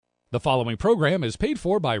The following program is paid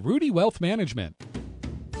for by Rudy Wealth Management.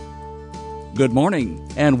 Good morning,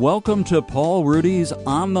 and welcome to Paul Rudy's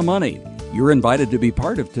On the Money. You're invited to be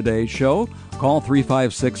part of today's show. Call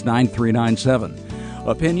 356-9397.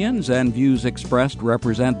 Opinions and views expressed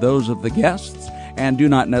represent those of the guests and do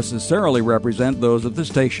not necessarily represent those of the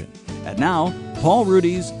station. And now, Paul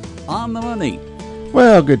Rudy's On the Money.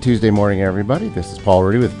 Well, good Tuesday morning, everybody. This is Paul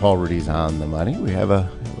Rudy with Paul Rudy's On the Money. We have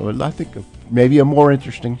maybe a more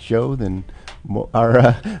interesting show than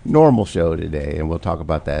our normal show today, and we'll talk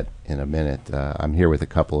about that in a minute. I'm here with a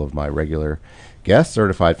couple of my regular guests,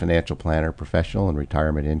 certified financial planner, professional, and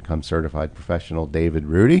retirement income certified professional, David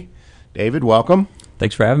Rudy. David, welcome.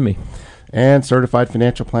 Thanks for having me. And certified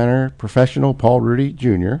financial planner, professional, Paul Rudy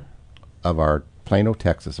Jr. of our Plano,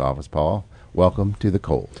 Texas office. Paul, welcome to the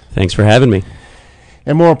cold. Thanks for having me.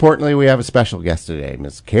 And more importantly, we have a special guest today,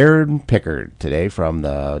 Ms. Karen Pickard, today from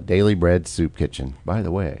the Daily Bread Soup Kitchen. By the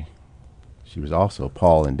way, she was also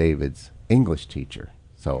Paul and David's English teacher.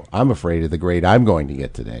 So I'm afraid of the grade I'm going to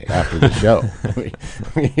get today after the show.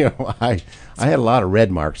 I had a lot of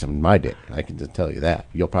red marks in my day. I can just tell you that.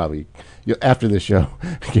 After the show,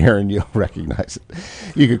 Karen, you'll recognize it.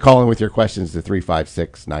 You can call in with your questions to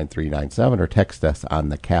 356-9397 or text us on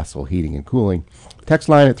the Castle Heating and Cooling text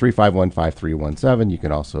line at 351-5317. You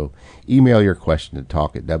can also email your question to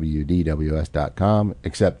talk@wdws.com,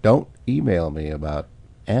 except don't email me about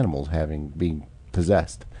animals being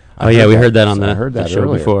possessed. We heard that on the show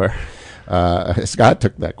earlier. Before. Scott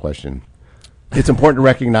took that question. It's important to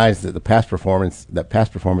recognize that past performance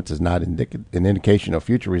is not an indication of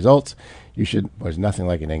future results. There's nothing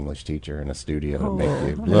like an English teacher in a studio to make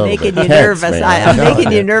you making you nervous. I'm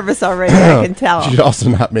making you nervous already, I can tell. You should also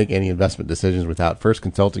not make any investment decisions without first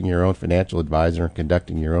consulting your own financial advisor and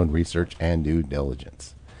conducting your own research and due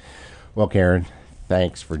diligence. Well, Karen,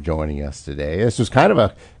 thanks for joining us today. This was kind of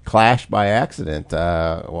a clash by accident.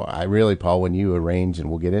 Paul, when you arranged, and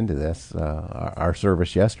we'll get into this, our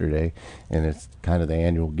service yesterday, and it's kind of the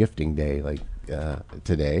annual gifting day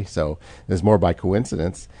today, so it's more by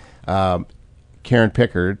coincidence. Karen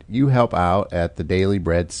Pickard, you help out at the Daily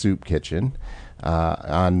Bread Soup Kitchen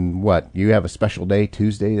on what? You have a special day,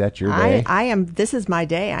 Tuesday, that's your day? This is my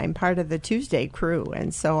day. I'm part of the Tuesday crew,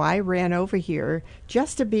 and so I ran over here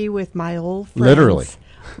just to be with my old friends. Literally.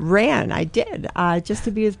 I did, just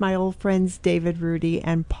to be with my old friends David Rudy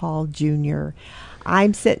and Paul Jr.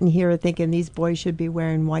 I'm sitting here thinking these boys should be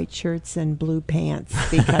wearing white shirts and blue pants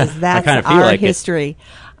because that's our history.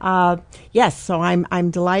 Yes, so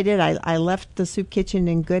I'm delighted. I left the soup kitchen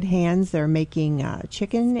in good hands. They're making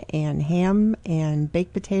chicken and ham and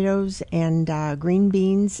baked potatoes and green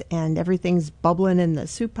beans, and everything's bubbling in the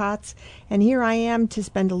soup pots. And here I am to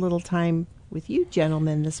spend a little time with you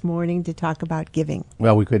gentlemen this morning to talk about giving.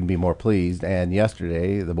 Well, we couldn't be more pleased. And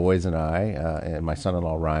yesterday, the boys and I, and my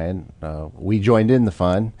son-in-law Ryan, we joined in the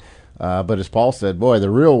fun. But as Paul said, boy, the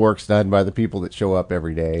real work's done by the people that show up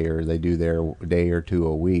every day, or they do their day or two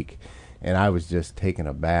a week. And I was just taken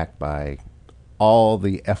aback by all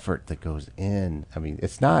the effort that goes in. I mean,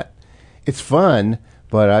 it's fun,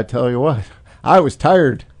 but I tell you what, I was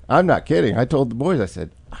tired. I'm not kidding. I told the boys, I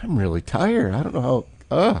said, I'm really tired. I don't know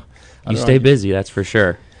how... You stay busy, that's for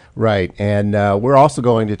sure. Right, and we're also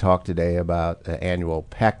going to talk today about the annual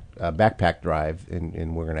backpack drive,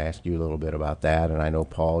 and we're going to ask you a little bit about that. And I know,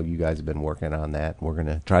 Paul, you guys have been working on that. We're going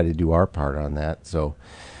to try to do our part on that. So,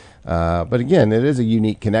 but again, it is a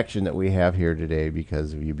unique connection that we have here today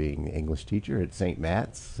because of you being the English teacher at St.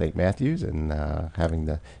 Matthews, and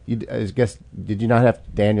having I guess, did you not have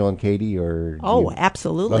Daniel and Katie?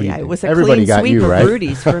 Absolutely. It was a clean sweep of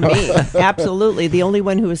Rudy's for me. Absolutely. The only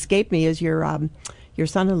one who escaped me is your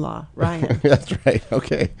son-in-law, Ryan. That's right.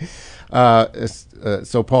 Okay.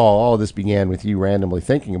 So, Paul, all of this began with you randomly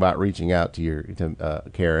thinking about reaching out to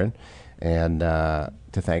Karen and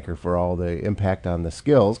to thank her for all the impact on the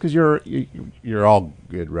skills, because you're all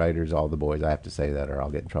good writers, all the boys. I have to say that, or I'll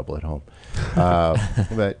get in trouble at home.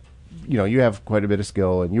 But you have quite a bit of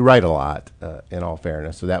skill, and you write a lot. In all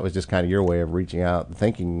fairness, so that was just kind of your way of reaching out and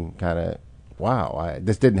thinking, kind of, wow,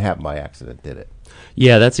 this didn't happen by accident, did it?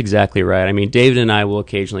 Yeah, that's exactly right. I mean, David and I will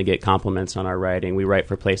occasionally get compliments on our writing. We write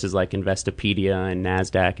for places like Investopedia and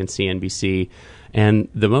NASDAQ and CNBC. And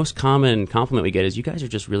the most common compliment we get is, you guys are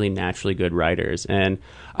just really naturally good writers. And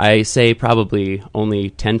I say probably only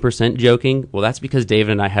 10% joking. Well, that's because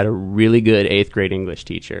David and I had a really good 8th grade English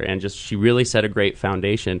teacher, and she really set a great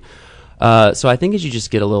foundation. So I think as you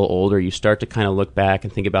just get a little older, you start to kind of look back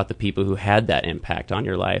and think about the people who had that impact on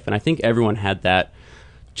your life. And I think everyone had that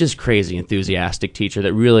just crazy enthusiastic teacher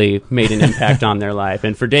that really made an impact on their life.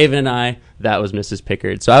 And for David and I, that was Mrs.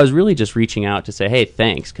 Pickard. So I was really just reaching out to say, hey,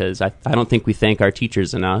 thanks, because I don't think we thank our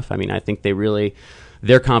teachers enough. I mean, I think they really,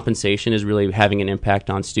 their compensation is really having an impact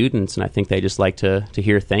on students, and I think they just like to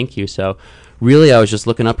hear thank you. So really, I was just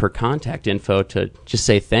looking up her contact info to just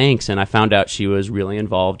say thanks, and I found out she was really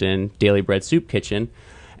involved in Daily Bread Soup Kitchen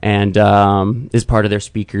and is part of their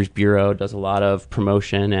speakers bureau, does a lot of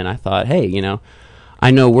promotion, and I thought, hey, you know, I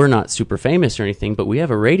know we're not super famous or anything, but we have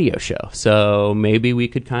a radio show, so maybe we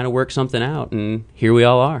could kind of work something out, and here we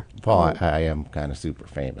all are. Paul, I am kind of super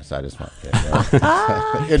famous. I just want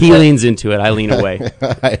to He leans into it. I lean away.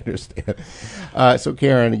 I understand. So,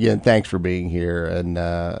 Karen, again, thanks for being here and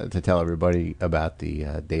to tell everybody about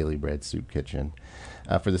the Daily Bread Soup Kitchen.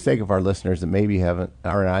 For the sake of our listeners that maybe are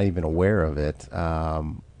not even aware of it,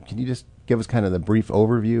 can you just give us kind of the brief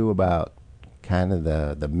overview about kind of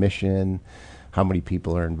the mission, how many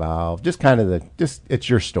people are involved, just kind of it's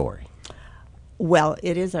your story. Well,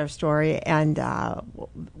 it is our story, and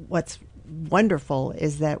what's wonderful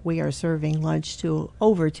is that we are serving lunch to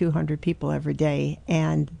over 200 people every day,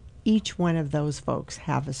 and each one of those folks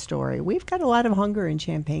have a story. We've got a lot of hunger in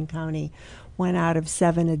Champaign County. 1 out of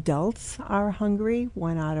 7 adults are hungry.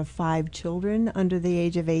 1 out of 5 children under the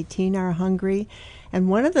age of 18 are hungry. And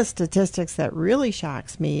one of the statistics that really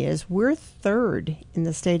shocks me is we're 3rd in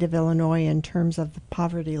the state of Illinois in terms of the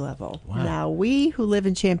poverty level. Wow. Now, we who live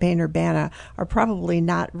in Champaign-Urbana are probably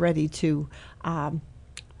not ready to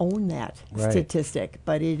own that Right. statistic,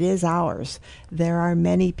 but it is ours. There are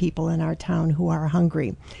many people in our town who are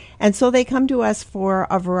hungry. And so they come to us for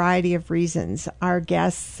a variety of reasons. Our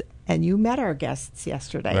guests, and you met our guests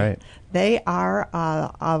yesterday. Right. They are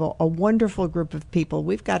a wonderful group of people.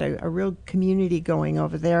 We've got a real community going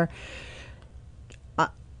over there.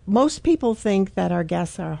 Most people think that our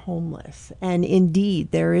guests are homeless, and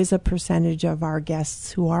indeed, there is a percentage of our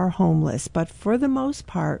guests who are homeless, but for the most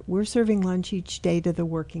part, we're serving lunch each day to the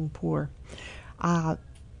working poor.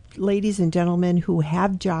 Ladies and gentlemen who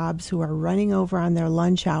have jobs, who are running over on their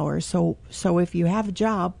lunch hour. So if you have a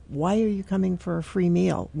job, why are you coming for a free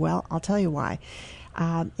meal? Well, I'll tell you why.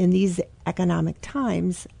 In these economic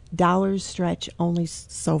times, dollars stretch only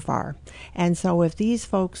so far. And so if these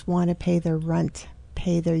folks want to pay their rent,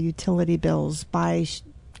 pay their utility bills, buy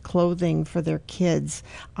clothing for their kids,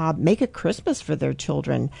 make a Christmas for their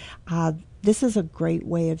children, this is a great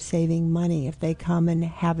way of saving money if they come and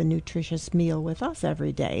have a nutritious meal with us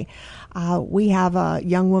every day. We have a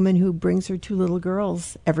young woman who brings her 2 little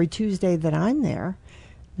girls every Tuesday that I'm there.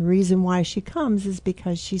 The reason why she comes is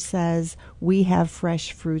because she says we have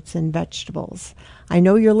fresh fruits and vegetables. I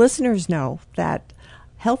know your listeners know that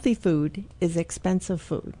healthy food is expensive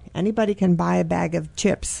food. Anybody can buy a bag of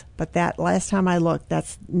chips, but that last time I looked,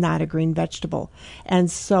 that's not a green vegetable. And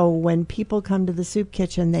so when people come to the soup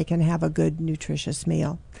kitchen, they can have a good, nutritious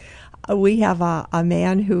meal. We have a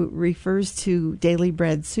man who refers to Daily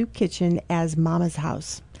Bread Soup Kitchen as Mama's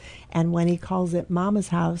House. And when he calls it Mama's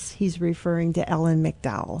House, he's referring to Ellen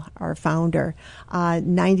McDowell, our founder,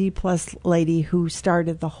 90-plus lady who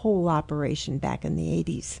started the whole operation back in the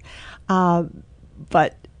 80s.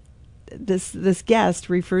 But this guest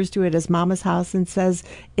refers to it as Mama's House and says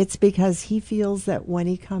it's because he feels that when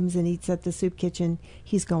he comes and eats at the soup kitchen,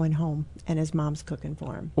 he's going home and his mom's cooking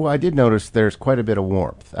for him. Well, I did notice there's quite a bit of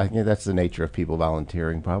warmth. I think that's the nature of people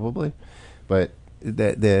volunteering, probably. But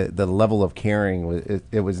the level of caring,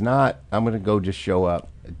 it was not, I'm going to go just show up,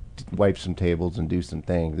 wipe some tables and do some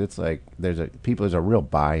things. It's like there's a real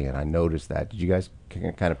buy-in. I noticed that. Did you guys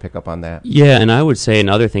kind of pick up on that? Yeah, and I would say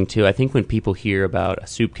another thing too. I think when people hear about a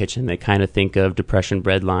soup kitchen, they kind of think of Depression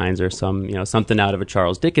breadlines or something out of a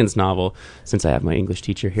Charles Dickens novel. Since I have my English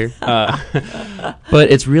teacher here, but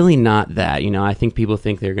it's really not that. I think people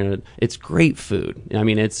think it's great food. I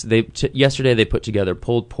mean, yesterday they put together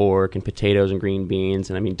pulled pork and potatoes and green beans,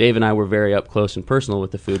 and I mean, Dave and I were very up close and personal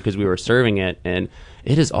with the food because we were serving it, and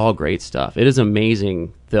it is all great stuff. It is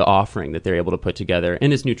amazing the offering that they're able to put together,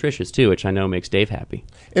 and it's nutritious too, which I know makes Dave happy.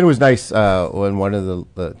 It was nice when one of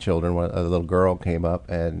the children, a little girl, came up,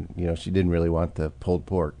 and she didn't really want the pulled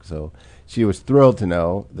pork, so she was thrilled to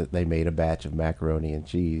know that they made a batch of macaroni and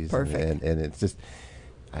cheese. Perfect. And it's just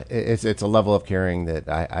it's a level of caring that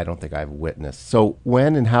I don't think I've witnessed. So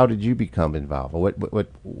when and how did you become involved?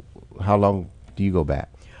 How long do you go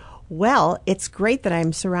back? Well, it's great that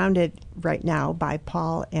I'm surrounded right now by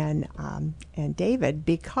Paul and David,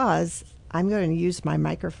 because I'm going to use my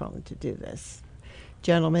microphone to do this.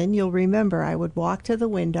 Gentlemen, you'll remember I would walk to the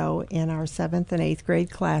window in our 7th and 8th grade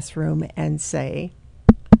classroom and say,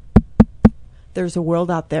 "There's a world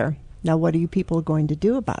out there. Now, what are you people going to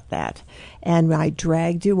do about that? And I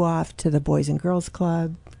dragged you off to the Boys and Girls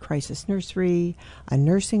Club, Crisis Nursery, a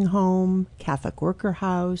nursing home, Catholic Worker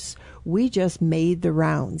House. We just made the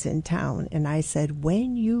rounds in town. And I said,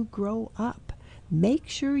 when you grow up, make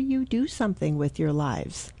sure you do something with your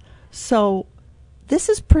lives. So this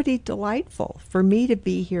is pretty delightful for me to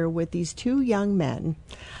be here with these two young men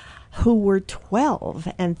who were 12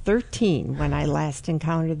 and 13 when I last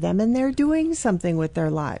encountered them, and they're doing something with their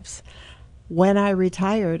lives. When I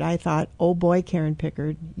retired, I thought, oh boy, Karen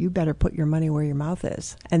Pickard, you better put your money where your mouth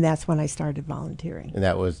is. And that's when I started volunteering. And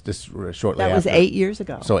that was just shortly That after. was 8 years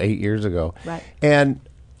ago. So 8 years ago. Right. And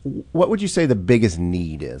what would you say the biggest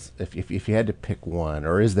need is, if you had to pick one,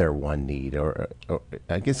 or is there one need? Or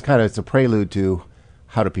I guess kind of it's a prelude to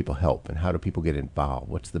how do people help and how do people get involved?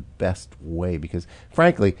 What's the best way? Because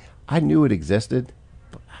frankly, I knew it existed,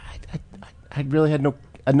 but I really had no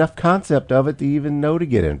enough concept of it to even know to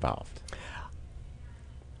get involved.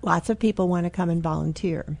 Lots of people want to come and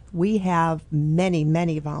volunteer. We have many,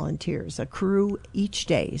 many volunteers, a crew each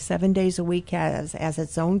day, 7 days a week has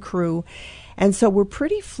its own crew. And so we're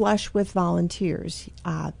pretty flush with volunteers.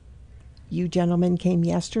 You gentlemen came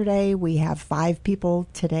yesterday. We have 5 people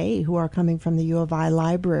today who are coming from the U of I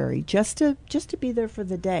library just to be there for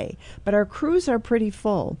the day. But our crews are pretty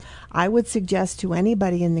full. I would suggest to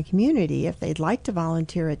anybody in the community, if they'd like to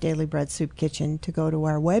volunteer at Daily Bread Soup Kitchen, to go to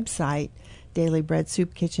our website,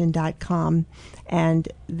 dailybreadsoupkitchen.com, and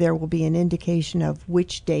there will be an indication of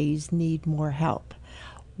which days need more help.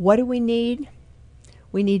 What do we need?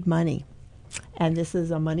 We need money. And this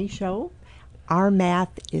is a money show. Our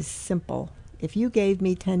math is simple. If you gave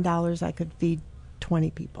me $10, I could feed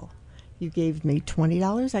 20 people. You gave me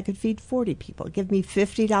 $20, I could feed 40 people. Give me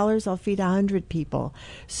 $50, I'll feed 100 people.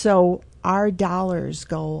 So our dollars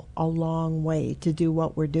go a long way to do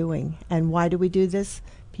what we're doing. And why do we do this?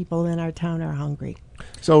 People in our town are hungry.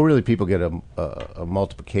 So really, people get a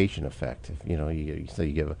multiplication effect. If, you say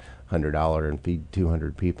you give $100 and feed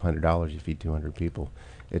 200 people, $100 you feed 200 people.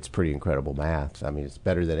 It's pretty incredible math. I mean, it's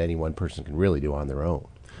better than any one person can really do on their own.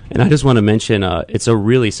 And I just want to mention, it's a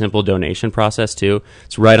really simple donation process, too.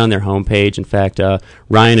 It's right on their homepage. In fact,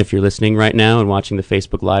 Ryan, if you're listening right now and watching the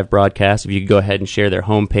Facebook Live broadcast, if you could go ahead and share their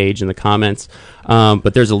homepage in the comments.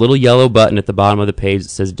 But there's a little yellow button at the bottom of the page that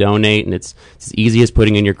says donate, and it's as easy as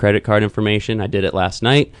putting in your credit card information. I did it last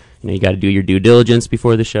night. You got to do your due diligence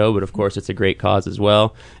before the show, but of course it's a great cause as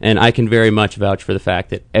well. And I can very much vouch for the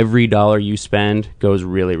fact that every dollar you spend goes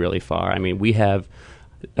really, really far. I mean, we have,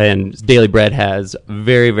 and Daily Bread has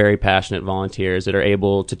very, very passionate volunteers that are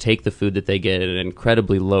able to take the food that they get at an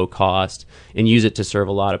incredibly low cost and use it to serve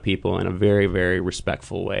a lot of people in a very, very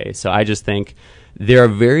respectful way. So I just think there are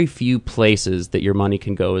very few places that your money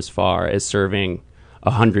can go as far as serving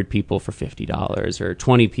 100 people for $50 or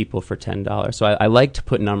 20 people for $10. So I like to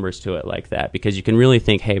put numbers to it like that, because you can really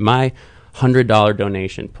think, hey, my $100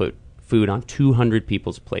 donation put food on 200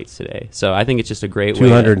 people's plates today. So I think it's just a great way.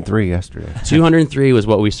 203 yesterday. 203 was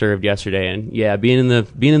what we served yesterday, and yeah, being in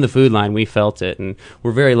the food line, we felt it, and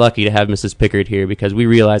we're very lucky to have Mrs. Pickard here because we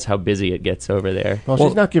realize how busy it gets over there. Well,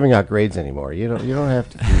 she's not giving out grades anymore. You don't have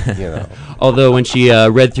to. Although when she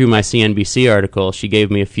read through my CNBC article, she gave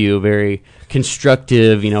me a few very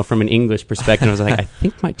constructive, from an English perspective. I was like, I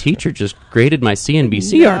think my teacher just graded my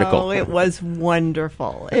CNBC article. No, it was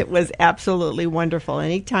wonderful. It was absolutely wonderful.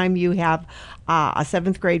 Anytime you have a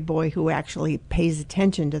 7th grade boy who actually pays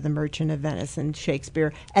attention to The Merchant of Venice and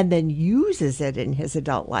Shakespeare and then uses it in his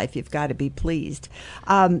adult life, you've got to be pleased.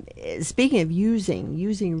 Speaking of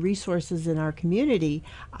using resources in our community,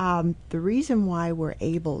 the reason why we're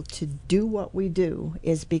able to do what we do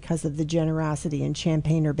is because of the generosity in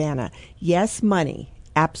Champaign-Urbana. Yes, money,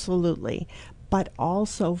 absolutely, but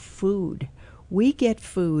also food. We get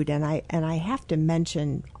food, and I have to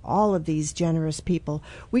mention all of these generous people.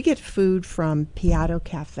 We get food from Piatto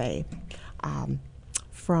Cafe,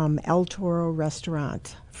 from El Toro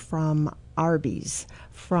Restaurant, from Arby's,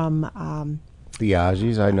 from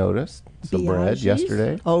Biaggi's, I noticed. The bread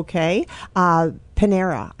yesterday. Okay.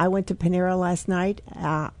 Panera. I went to Panera last night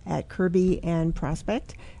at Kirby and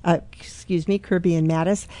Prospect. Kirby and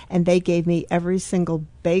Mattis, and they gave me every single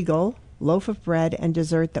bagel, loaf of bread, and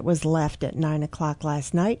dessert that was left at 9 o'clock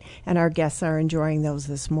last night, and our guests are enjoying those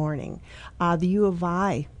this morning. The U of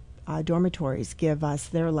I dormitories give us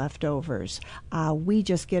their leftovers. We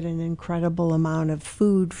just get an incredible amount of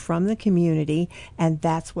food from the community, and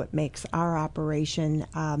that's what makes our operation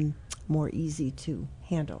more easy to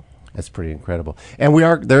handle. That's pretty incredible. And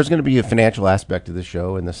there's going to be a financial aspect to the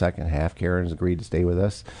show in the second half. Karen's agreed to stay with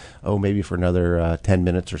us, maybe for another 10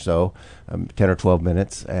 minutes or so, 10 or 12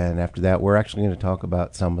 minutes. And after that, we're actually going to talk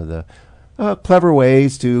about some of the clever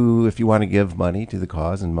ways to, if you want to give money to the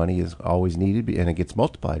cause, and money is always needed, and it gets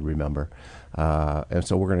multiplied, remember. And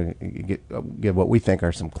so we're going to give what we think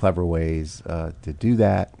are some clever ways to do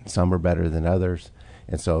that. Some are better than others.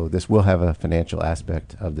 And so this will have a financial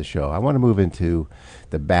aspect of the show. I want to move into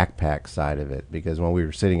the backpack side of it, because when we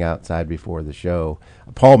were sitting outside before the show,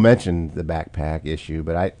 Paul mentioned the backpack issue,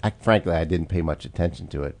 but I frankly, I didn't pay much attention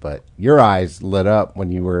to it. But your eyes lit up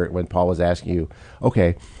when Paul was asking you,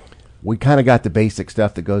 okay, we kind of got the basic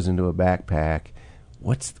stuff that goes into a backpack.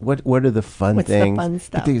 What are the fun things? The fun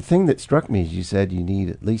stuff? But the thing that struck me is you said you need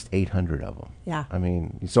at least 800 of them. Yeah. I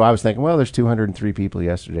mean, so I was thinking, well, there's 203 people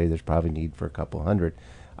yesterday. There's probably need for a couple hundred.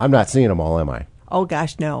 I'm not seeing them all, am I? Oh,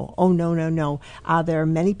 gosh, no. Oh, no. There are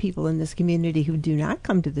many people in this community who do not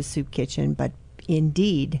come to the soup kitchen, but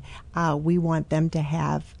indeed, we want them to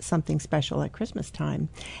have something special at Christmas time.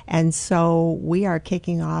 And so we are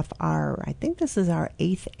kicking off I think this is our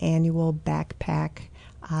 8th annual backpack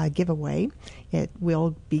giveaway.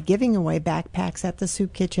 We'll be giving away backpacks at the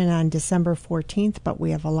soup kitchen on December 14th, but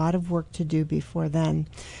we have a lot of work to do before then.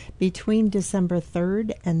 Between December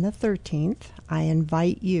 3rd and the 13th, I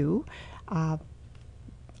invite you,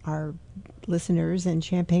 our listeners in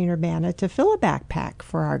Champaign-Urbana, to fill a backpack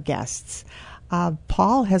for our guests.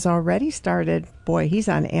 Paul has already started. Boy, he's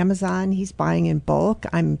on Amazon. He's buying in bulk.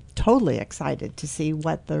 I'm totally excited to see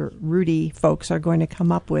what the Rudy folks are going to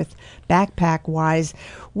come up with backpack-wise.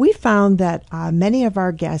 We found that many of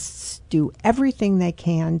our guests do everything they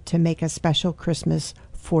can to make a special Christmas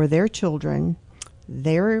for their children,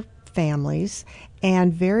 their families,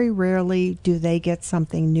 and very rarely do they get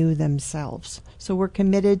something new themselves. So we're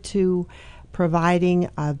committed to providing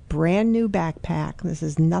a brand new backpack. This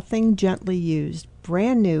is nothing gently used,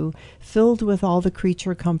 brand new, filled with all the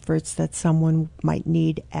creature comforts that someone might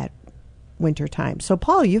need at wintertime. So,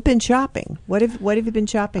 Paul, you've been shopping. What have you been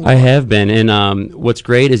shopping for? I have been, and what's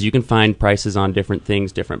great is you can find prices on different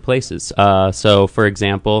things, different places. So, for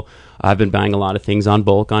example, I've been buying a lot of things on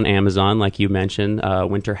bulk on Amazon, like you mentioned,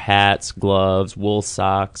 winter hats, gloves, wool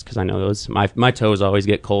socks, because I know those. My toes always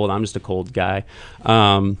get cold. I'm just a cold guy.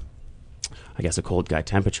 I guess a cold guy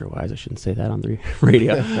temperature-wise. I shouldn't say that on the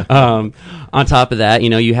radio. On top of that,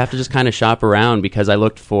 you have to just kind of shop around, because I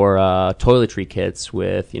looked for toiletry kits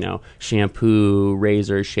with, shampoo,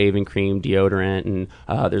 razors, shaving cream, deodorant,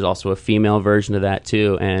 and there's also a female version of that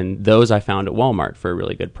too. And those I found at Walmart for a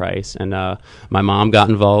really good price. And my mom got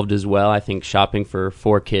involved as well. I think shopping for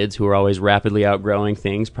 4 kids who are always rapidly outgrowing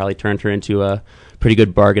things probably turned her into a pretty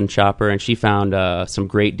good bargain shopper, and she found some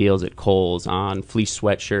great deals at Kohl's on fleece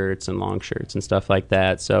sweatshirts and long shirts and stuff like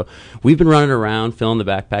that. So we've been running around filling the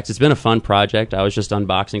backpacks. It's been a fun project. I was just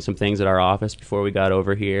unboxing some things at our office before we got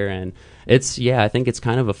over here, and I think it's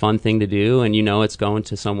kind of a fun thing to do, and it's going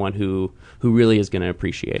to someone who really is going to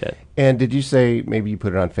appreciate it. And did you say, maybe you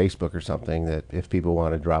put it on Facebook or something, that if people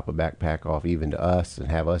want to drop a backpack off even to us and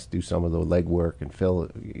have us do some of the legwork and fill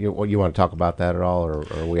it, you want to talk about that at all, or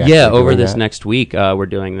are we actually over doing this that? Next week we're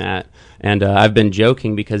doing that, and I've been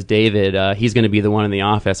joking because David, he's going to be the one in the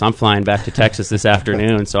office. I'm flying back to Texas this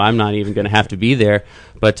afternoon, so I'm not even going to have to be there,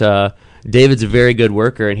 but David's a very good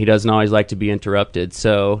worker, and he doesn't always like to be interrupted.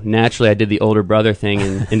 So naturally, I did the older brother thing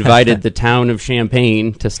and invited the town of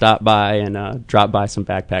Champaign to stop by and drop by some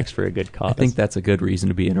backpacks for a good cause. I think that's a good reason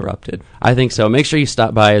to be interrupted. I think so. Make sure you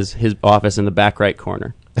stop by his office in the back right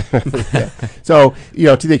corner. So,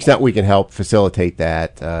 to the extent we can help facilitate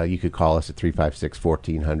that, you could call us at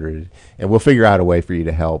 356-1400, and we'll figure out a way for you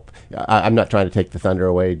to help. I'm not trying to take the thunder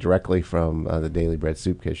away directly from the Daily Bread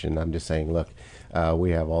Soup Kitchen. I'm just saying, look,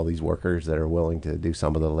 we have all these workers that are willing to do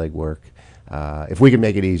some of the legwork. If we can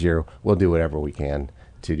make it easier, we'll do whatever we can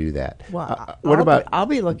to do that. Well, I'll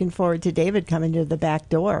be looking forward to David coming to the back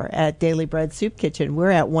door at Daily Bread Soup Kitchen.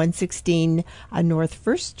 We're at 116 North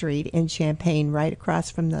 1st Street in Champaign, right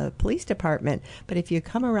across from the police department. But if you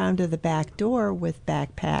come around to the back door with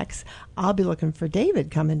backpacks, I'll be looking for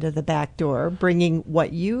David coming to the back door, bringing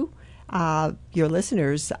what your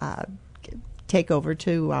listeners take over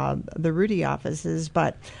to the Rudy offices.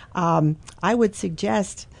 But I would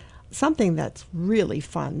suggest something that's really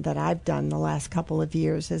fun that I've done the last couple of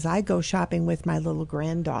years is I go shopping with my little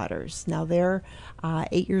granddaughters. Now they're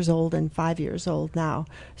 8 years old and 5 years old now.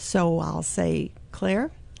 So I'll say, Claire,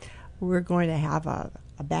 we're going to have a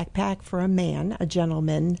backpack for a man, a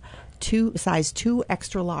gentleman, size 2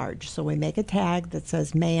 extra large. So we make a tag that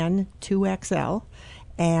says man 2XL.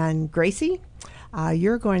 And Gracie,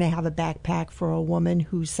 you're going to have a backpack for a woman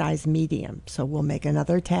who's size medium. So we'll make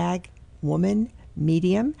another tag, woman,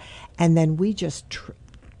 medium, and then we just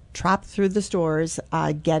trot through the stores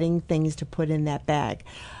getting things to put in that bag.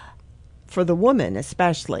 For the woman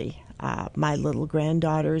especially, my little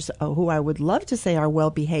granddaughters, who I would love to say are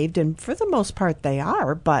well-behaved, and for the most part they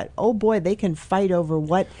are, but oh boy, they can fight over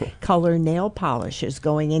what color nail polish is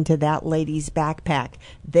going into that lady's backpack.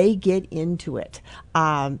 They get into it.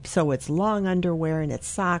 So it's long underwear and it's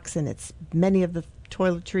socks and it's many of the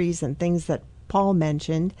toiletries and things that Paul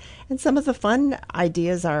mentioned. And some of the fun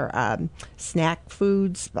ideas are snack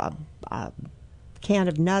foods, can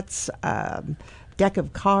of nuts, deck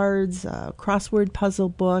of cards, crossword puzzle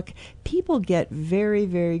book. People get very,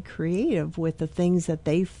 very creative with the things that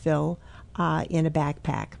they fill in a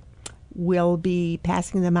backpack. We'll be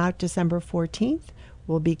passing them out December 14th.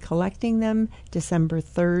 We'll be collecting them December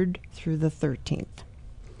 3rd through the 13th.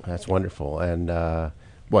 That's wonderful. And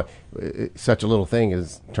such a little thing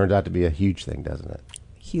turns out to be a huge thing, doesn't it?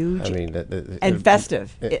 Huge. I mean, and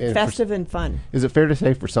festive. Festive and fun. Is it fair to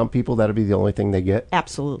say for some people that'll be the only thing they get?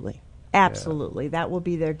 Absolutely. Absolutely. That will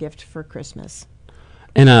be their gift for Christmas.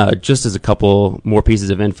 And just as a couple more pieces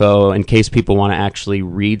of info, in case people want to actually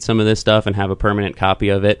read some of this stuff and have a permanent copy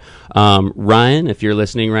of it, Ryan, if you're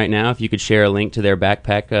listening right now, if you could share a link to their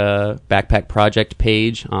backpack project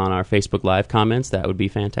page on our Facebook Live comments, that would be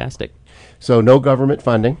fantastic. So no government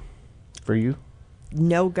funding for you?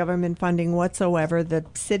 No government funding whatsoever. The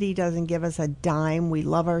city doesn't give us a dime. We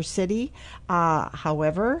love our city.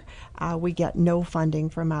 However, we get no funding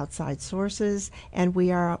from outside sources, and we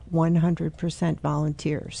are 100%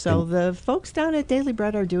 volunteers. So the folks down at Daily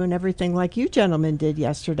Bread are doing everything like you gentlemen did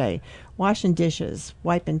yesterday. Washing dishes,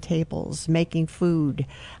 wiping tables, making food,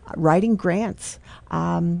 writing grants.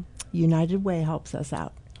 United Way helps us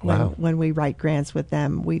out when we write grants with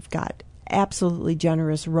them. We've got absolutely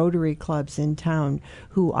generous Rotary clubs in town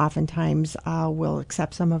who oftentimes will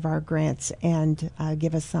accept some of our grants and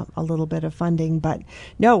give us a little bit of funding. But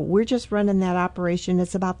no, we're just running that operation.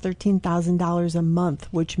 It's about $13,000 a month,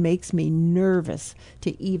 which makes me nervous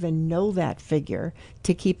to even know that figure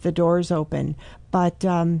to keep the doors open. But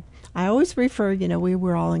I always refer, we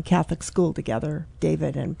were all in Catholic school together,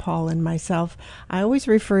 David and Paul and myself. I always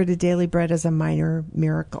refer to Daily Bread as a minor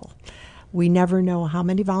miracle. We never know how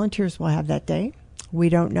many volunteers we'll have that day. We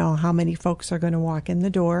don't know how many folks are going to walk in the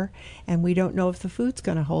door, and we don't know if the food's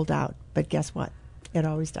going to hold out. But guess what? It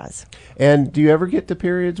always does. And do you ever get to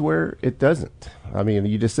periods where it doesn't? I mean,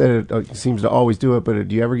 you just said it seems to always do it, but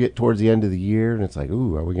do you ever get towards the end of the year and it's like,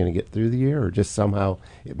 ooh, are we going to get through the year? Or just somehow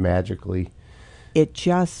it magically... It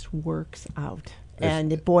just works out.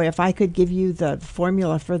 And boy, if I could give you the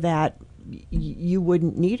formula for that, you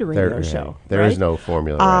wouldn't need a radio show. There is no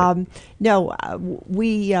formula. Right? No,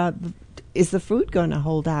 is the food going to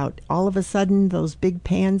hold out? All of a sudden, those big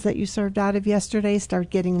pans that you served out of yesterday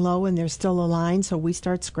start getting low, and there's still a line. So we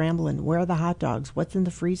start scrambling. Where are the hot dogs? What's in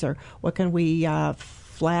the freezer? What can we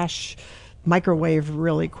flash microwave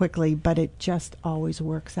really quickly? But it just always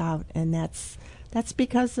works out, and that's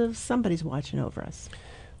because of somebody's watching over us.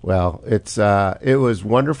 Well, it was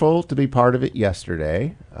wonderful to be part of it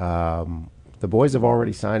yesterday. The boys have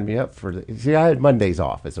already signed me up for see, I had Mondays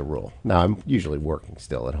off as a rule. Now, I'm usually working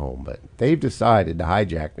still at home, but they've decided to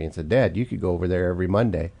hijack me and said, Dad, you could go over there every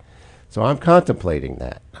Monday. So I'm contemplating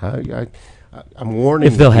that. I'm warning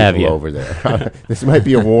if they'll have you over there. This might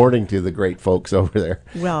be a warning to the great folks over there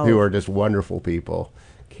who are just wonderful people.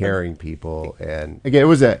 Caring people, and again,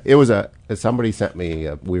 it was a somebody sent me.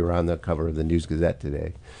 We were on the cover of the News Gazette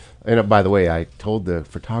today, and by the way, I told the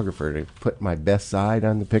photographer to put my best side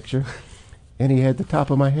on the picture, and he had the top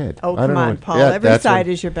of my head. Oh, come on, Paul! Every side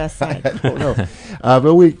is your best side. I don't know,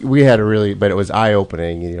 but we had but it was eye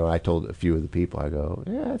opening. I told a few of the people, I go,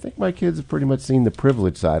 I think my kids have pretty much seen the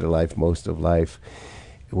privileged side of life most of life.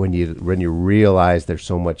 When you realize there's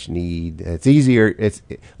so much need, it's easier. It's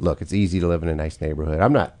easy to live in a nice neighborhood.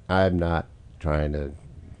 I'm not trying to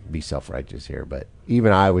be self-righteous here, but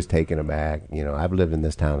even I was taken aback. I've lived in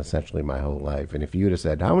this town essentially my whole life, and if you'd have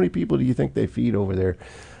said, how many people do you think they feed over there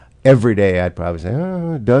every day, I'd probably say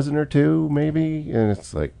a dozen or two maybe, and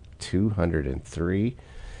it's like 203,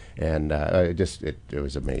 and it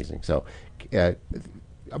was amazing. So.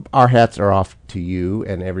 Our hats are off to you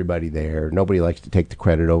and everybody there. Nobody likes to take the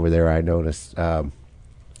credit over there, I noticed,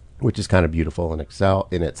 which is kind of beautiful in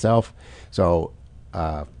itself. So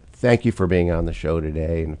thank you for being on the show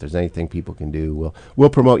today. And if there's anything people can do, we'll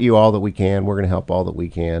promote you all that we can. We're going to help all that we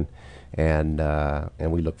can. And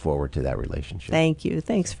we look forward to that relationship. Thank you.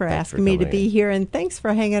 Thanks for asking me to be here. And thanks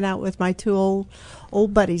for hanging out with my two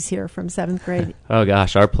old buddies here from 7th grade. Oh,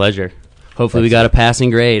 gosh, our pleasure. Hopefully we got a passing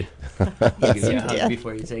grade. Yes, Give you you a hug did.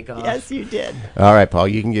 before you take off. Yes, you did. All right, Paul,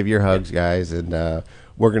 you can give your hugs, guys, and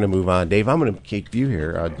we're going to move on. Dave, I'm going to keep you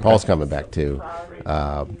here. Paul's coming back, too.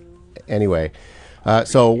 Anyway,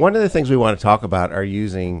 so one of the things we want to talk about are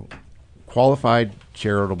using qualified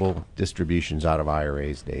charitable distributions out of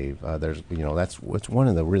IRAs, Dave. It's one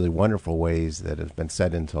of the really wonderful ways that has been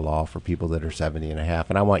set into law for people that are 70 and a half,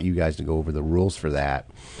 and I want you guys to go over the rules for that.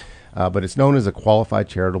 But it's known as a qualified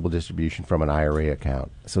charitable distribution from an IRA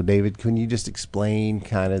account. So, David, can you just explain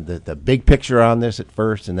kind of the big picture on this at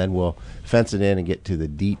first, and then we'll fence it in and get to the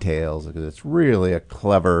details, because it's really a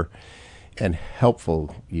clever and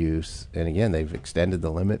helpful use. And, again, they've extended the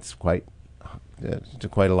limits to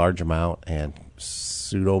quite a large amount, and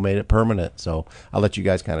pseudo made it permanent. So I'll let you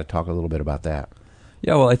guys kind of talk a little bit about that.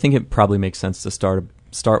 Yeah, well, I think it probably makes sense to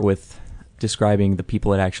start with describing the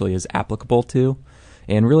people it actually is applicable to.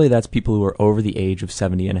 And really that's people who are over the age of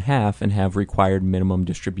 70 and a half and have required minimum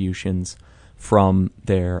distributions from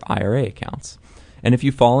their IRA accounts. And if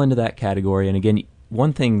you fall into that category, and again,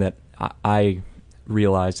 one thing that I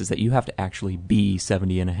realized is that you have to actually be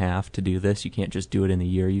 70 and a half to do this. You can't just do it in the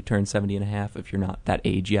year you turn 70 and a half if you're not that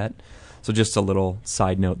age yet. So just a little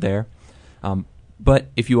side note there. But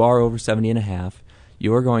if you are over 70 and a half,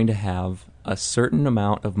 you're going to have a certain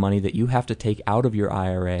amount of money that you have to take out of your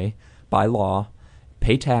IRA by law,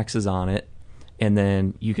 pay taxes on it, and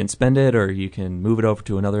then you can spend it or you can move it over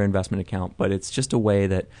to another investment account. But it's just a way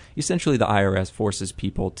that essentially the IRS forces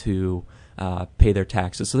people to pay their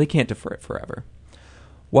taxes, so they can't defer it forever.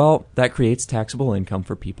 Well, that creates taxable income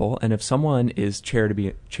for people, and if someone is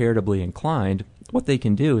charitably inclined, what they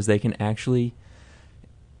can do is they can actually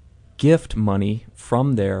gift money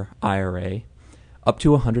from their IRA up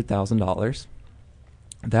to $100,000.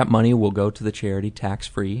 That money will go to the charity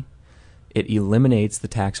tax-free. It eliminates the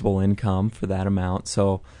taxable income for that amount.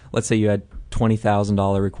 So let's say you had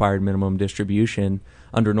 $20,000 required minimum distribution.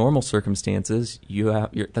 Under normal circumstances,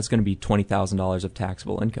 that's going to be $20,000 of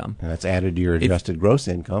taxable income. And that's added to your adjusted gross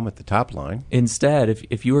income at the top line. Instead,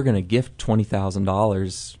 if you were going to gift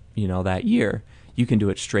 $20,000, that year, you can do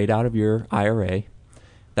it straight out of your IRA.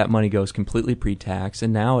 That money goes completely pre-tax,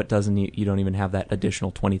 and now you don't even have that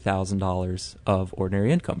additional $20,000 of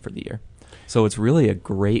ordinary income for the year. So it's really a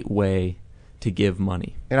great way to give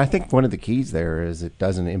money. And I think one of the keys there is it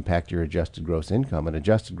doesn't impact your adjusted gross income. And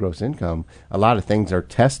adjusted gross income, a lot of things are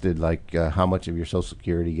tested, like how much of your Social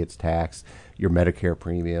Security gets taxed, your Medicare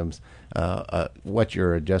premiums, what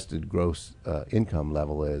your adjusted gross income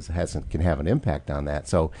level is can have an impact on that.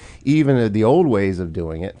 So even the old ways of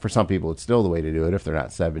doing it, for some people it's still the way to do it if they're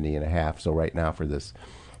not 70 and a half. So right now for this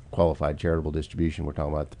qualified charitable distribution, we're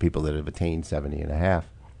talking about the people that have attained 70 and a half.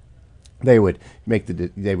 They would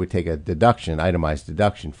take a deduction, itemized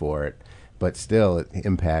deduction for it, but still it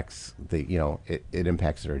impacts it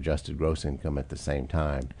impacts their adjusted gross income at the same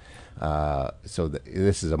time. So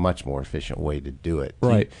this is a much more efficient way to do it.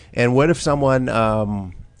 Right. And what if someone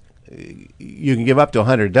you can give up to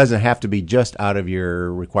 100? It doesn't have to be just out of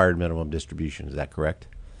your required minimum distribution. Is that correct?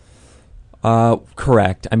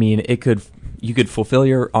 Correct. I mean, you could fulfill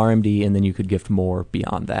your RMD and then you could gift more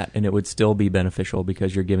beyond that, and it would still be beneficial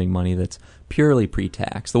because you're giving money that's purely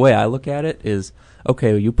pre-tax. The way I look at it is,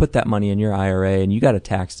 okay, you put that money in your IRA and you got a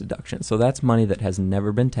tax deduction. So that's money that has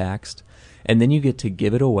never been taxed, and then you get to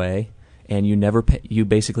give it away, and you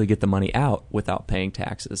basically get the money out without paying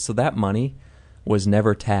taxes. So that money was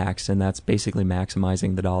never taxed, and that's basically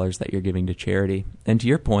maximizing the dollars that you're giving to charity. And to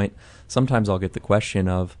your point, sometimes I'll get the question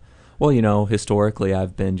of, well, historically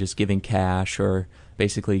I've been just giving cash or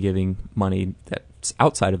basically giving money that's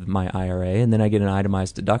outside of my IRA, and then I get an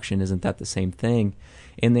itemized deduction. Isn't that the same thing?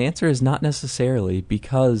 And the answer is not necessarily,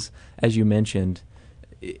 because, as you mentioned,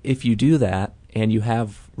 if you do that and you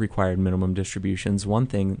have required minimum distributions, one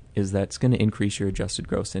thing is that's going to increase your adjusted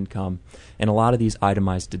gross income. And a lot of these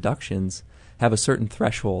itemized deductions have a certain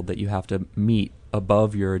threshold that you have to meet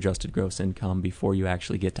above your adjusted gross income before you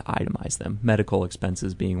actually get to itemize them, medical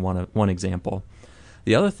expenses being one example.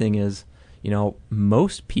 The other thing is,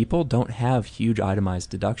 most people don't have huge itemized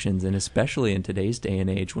deductions, and especially in today's day and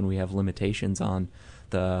age when we have limitations on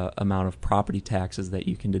the amount of property taxes that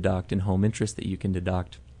you can deduct and home interest that you can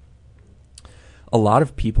deduct, a lot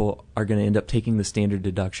of people are going to end up taking the standard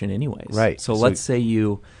deduction anyways. Right. So let's say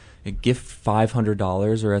you gift $500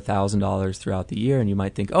 or $1,000 throughout the year, and you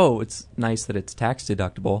might think, oh, it's nice that it's tax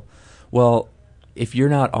deductible. Well, if you're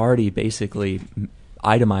not already basically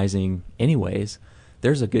itemizing anyways,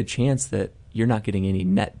 there's a good chance that you're not getting any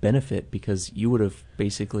net benefit, because you would have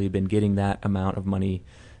basically been getting that amount of money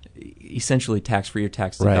essentially tax-free or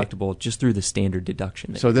tax Right. deductible just through the standard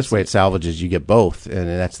deduction. So this way it salvages, you get both, and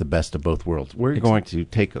that's the best of both worlds. We're going to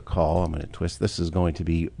take a call. I'm going to twist. This is going to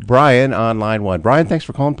be Brian on line 1. Brian, thanks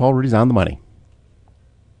for calling. Paul Rudy's on the money.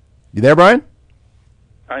 You there, Brian?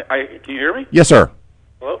 Can you hear me? Yes, sir.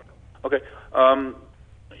 Hello? Okay.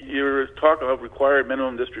 Your talk of required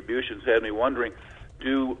minimum distributions had me wondering,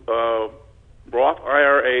 do Roth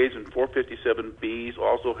IRAs and 457Bs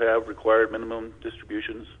also have required minimum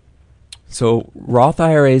distributions? So Roth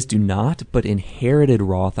IRAs do not, but inherited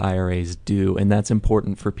Roth IRAs do, and that's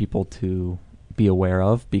important for people to be aware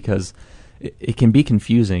of because it can be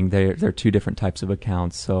confusing. They're two different types of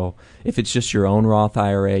accounts. So if it's just your own Roth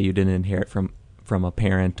IRA, you didn't inherit from a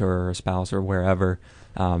parent or a spouse or wherever,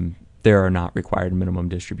 there are not required minimum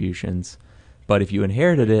distributions. But if you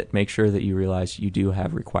inherited it, make sure that you realize you do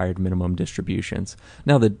have required minimum distributions.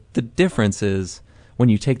 Now, the difference is when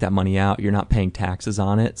you take that money out, you're not paying taxes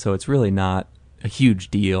on it, so it's really not a huge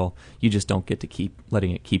deal. You just don't get to keep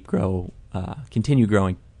letting it continue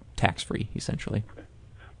growing tax-free, essentially.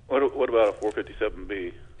 What about a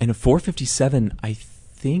 457B? And a 457, I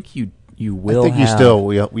think you will. I think have,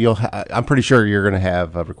 you'll. I'm pretty sure you're going to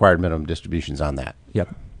have required minimum distributions on that.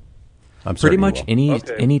 Yep. I'm Pretty certain you much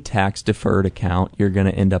will. any tax deferred account, you're going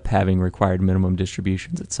to end up having required minimum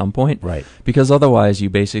distributions at some point, Right. Because otherwise, you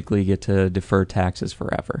basically get to defer taxes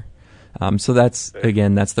forever. So that's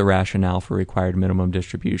the rationale for required minimum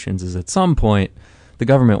distributions. Is at some point, the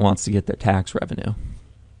government wants to get their tax revenue.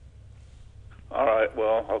 All right.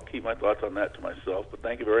 Well, I'll keep my thoughts on that to myself, but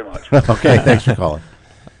thank you very much. Okay, thanks for calling.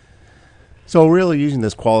 So really using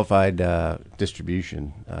this qualified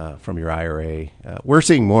distribution from your IRA, we're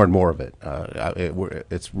seeing more and more of it.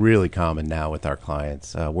 It's really common now with our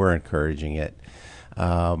clients. We're encouraging it.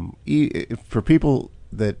 For people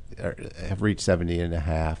that have reached 70 and a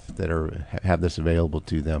half that have this available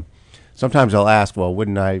to them, sometimes I'll ask, well,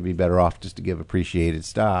 wouldn't I be better off just to give appreciated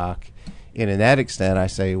stock? And in that extent, I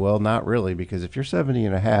say, well, not really, because if you're 70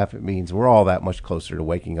 and a half, it means we're all that much closer to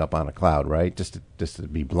waking up on a cloud, right? Just to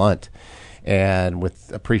be blunt. And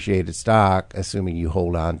with appreciated stock, assuming you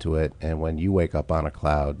hold on to it, and when you wake up on a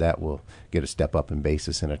cloud, that will get a step up in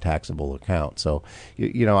basis in a taxable account. So,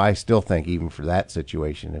 I still think even for that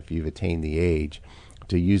situation, if you've attained the age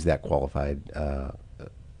to use that qualified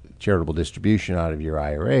charitable distribution out of your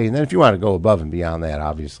IRA, and then if you want to go above and beyond that,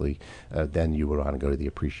 obviously, then you would want to go to the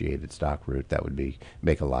appreciated stock route. That would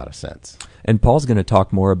make a lot of sense. And Paul's going to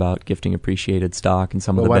talk more about gifting appreciated stock and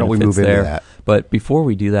some of the why don't benefits we move there. into that? But before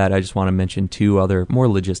we do that, I just want to mention two other more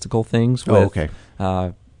logistical things with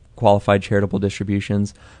qualified charitable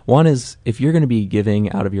distributions. One is if you're going to be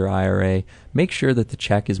giving out of your IRA, make sure that the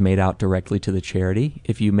check is made out directly to the charity.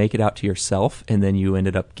 If you make it out to yourself and then you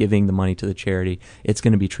ended up giving the money to the charity, it's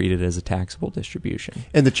going to be treated as a taxable distribution.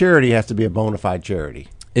 And the charity has to be a bona fide charity.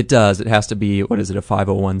 It does. It has to be, a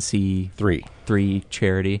 501c3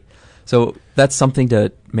 charity. So that's something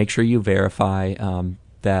to make sure you verify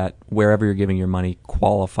that wherever you're giving your money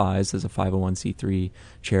qualifies as a 501c3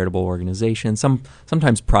 charitable organization.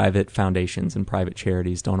 Sometimes private foundations and private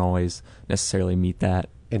charities don't always necessarily meet that.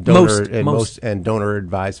 And donor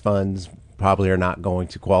advised funds probably are not going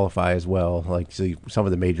to qualify as well. Like some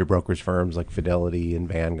of the major brokerage firms like Fidelity and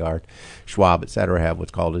Vanguard, Schwab, et cetera, have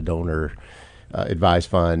what's called a donor advised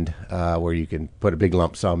fund where you can put a big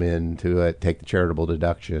lump sum into it, take the charitable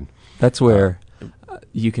deduction. That's where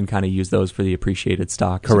you can kind of use those for the appreciated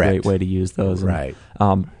stock. It's Correct. a great way to use those. Right.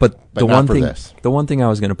 But the not one for thing, this. the one thing I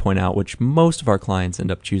was going to point out, which most of our clients end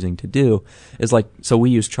up choosing to do, is so we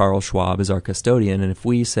use Charles Schwab as our custodian, and if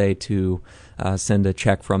we say to send a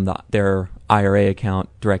check from their IRA account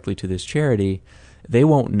directly to this charity, they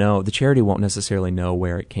won't know. The charity won't necessarily know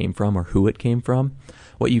where it came from or who it came from.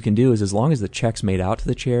 What you can do is, as long as the check's made out to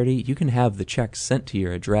the charity, you can have the check sent to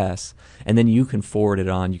your address, and then you can forward it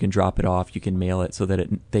on. You can drop it off. You can mail it so that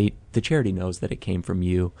the charity knows that it came from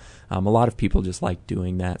you. A lot of people just like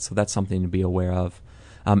doing that, so that's something to be aware of.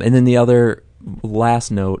 And then the other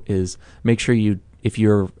last note is make sure if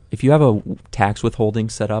you have a tax withholding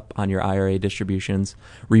set up on your IRA distributions,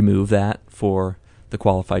 remove that for the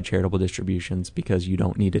qualified charitable distributions, because you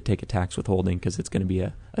don't need to take a tax withholding because it's going to be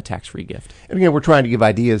a tax-free gift. And again, we're trying to give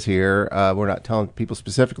ideas here. We're not telling people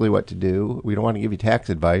specifically what to do. We don't want to give you tax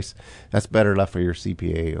advice. That's better left for your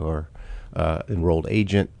CPA or enrolled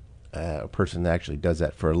agent, a person that actually does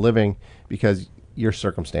that for a living, because your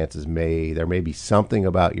circumstances there may be something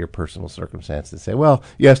about your personal circumstances that say, well,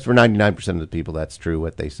 yes, for 99% of the people that's true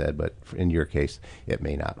what they said, but in your case, it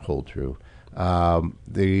may not hold true.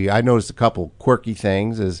 I noticed a couple quirky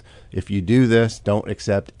things is if you do this, don't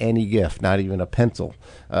accept any gift, not even a pencil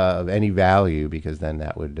of any value, because then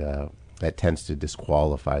that tends to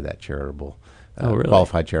disqualify that charitable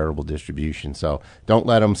qualified charitable distribution. So don't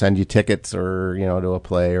let them send you tickets or to a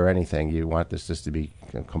play or anything. You want this just to be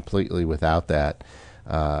completely without that,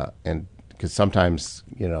 and because sometimes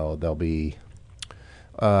there'll be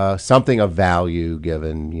something of value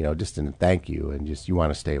given, just in a thank you, and you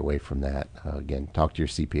want to stay away from that. Again, talk to your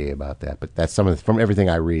CPA about that. But that's from everything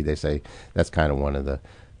I read, they say that's kind of one of the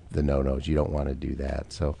no-nos. You don't want to do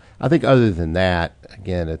that. So I think other than that,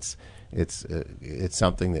 again, it's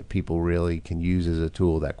something that people really can use as a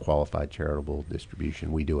tool, that qualified charitable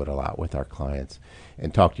distribution. We do it a lot with our clients,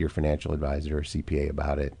 and talk to your financial advisor or CPA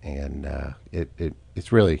about it. And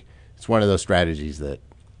it's one of those strategies that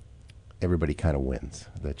everybody kind of wins.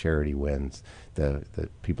 The charity wins. The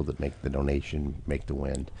people that make the donation make the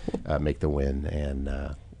win, and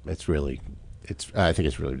I think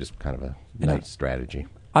it's really just kind of a nice strategy.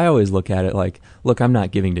 I always look at it like, look, I'm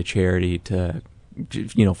not giving to charity for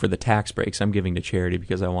the tax breaks. I'm giving to charity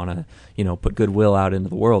because I want to, put goodwill out into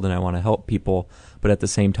the world, and I want to help people. But at the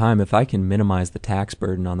same time, if I can minimize the tax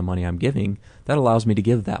burden on the money I'm giving, that allows me to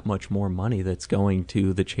give that much more money that's going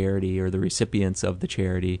to the charity or the recipients of the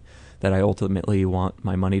charity that I ultimately want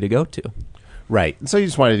my money to go to. Right. So you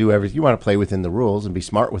just want to do everything. You want to play within the rules and be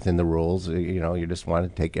smart within the rules. You just want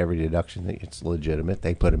to take every deduction that it's legitimate.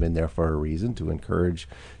 They put them in there for a reason, to encourage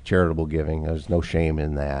charitable giving. There's no shame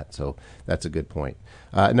in that. So that's a good point.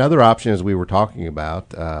 Another option, as we were talking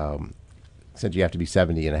about, since you have to be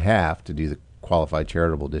 70 and a half to do the qualified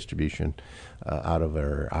charitable distribution out of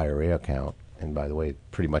our IRA account, and by the way,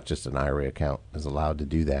 pretty much just an IRA account is allowed to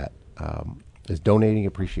do that, is donating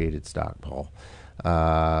appreciated stock, Paul.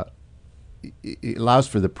 It allows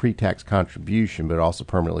for the pre-tax contribution, but also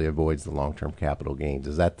permanently avoids the long-term capital gains.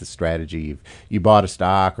 Is that the strategy? You bought a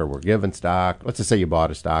stock, or were given stock. Let's just say you bought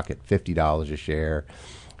a stock at $50 a share.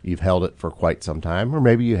 You've held it for quite some time, or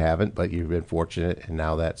maybe you haven't, but you've been fortunate, and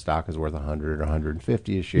now that stock is worth $100 or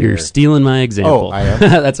 $150 a share. You're stealing my example. Oh, I am?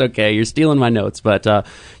 That's okay. You're stealing my notes. But,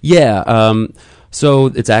 so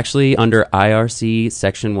it's actually under IRC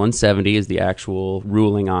Section 170 is the actual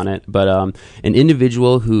ruling on it. But an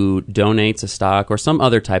individual who donates a stock or some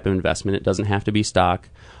other type of investment, it doesn't have to be stock,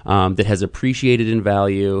 that has appreciated in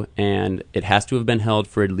value, and it has to have been held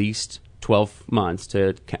for at least 12 months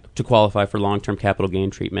to qualify for long-term capital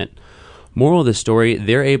gain treatment. Moral of the story,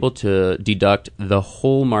 they're able to deduct the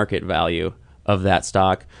whole market value of that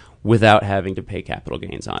stock without having to pay capital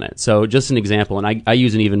gains on it. So just an example, and I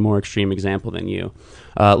use an even more extreme example than you.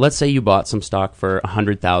 Let's say you bought some stock for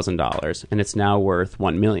 $100,000 and it's now worth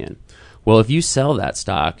 $1 million. Well, if you sell that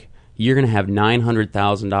stock, you're going to have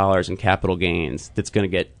 $900,000 in capital gains that's going to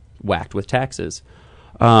get whacked with taxes.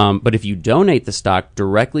 But if you donate the stock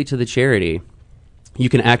directly to the charity, you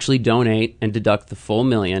can actually donate and deduct the full $1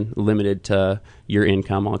 million, limited to your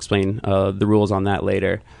income. I'll explain the rules on that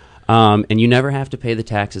later. And you never have to pay the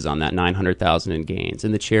taxes on that $900,000 in gains,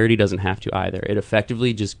 and the charity doesn't have to either. It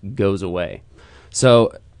effectively just goes away.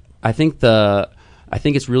 So I think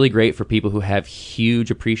it's really great for people who have huge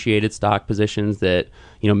appreciated stock positions that,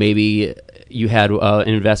 maybe you had an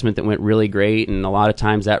investment that went really great, and a lot of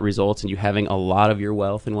times that results in you having a lot of your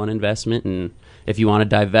wealth in one investment. And if you want to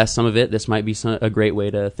divest some of it, this might be a great way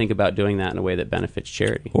to think about doing that in a way that benefits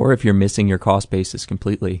charity. Or if you're missing your cost basis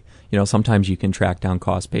completely, sometimes you can track down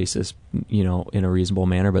cost basis, in a reasonable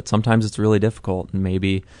manner, but sometimes it's really difficult. And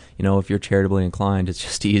maybe, if you're charitably inclined, it's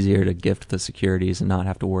just easier to gift the securities and not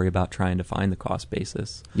have to worry about trying to find the cost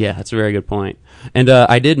basis. Yeah, that's a very good point. And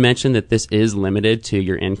I did mention that this is limited to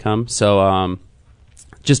your income. So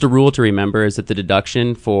just a rule to remember is that the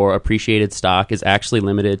deduction for appreciated stock is actually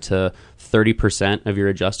limited to 30% of your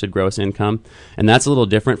adjusted gross income. And that's a little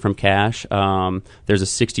different from cash. There's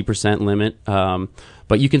a 60% limit.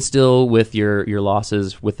 But you can still, with your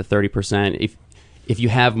losses with the 30%, if you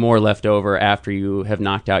have more left over after you have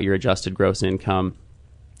knocked out your adjusted gross income,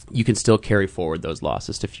 you can still carry forward those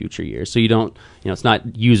losses to future years. So you don't, it's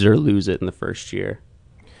not use it or lose it in the first year.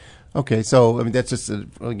 Okay, so that's just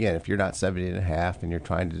again, if you're not 70 and a half and you're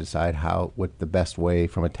trying to decide what the best way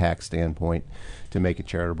from a tax standpoint to make a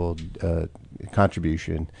charitable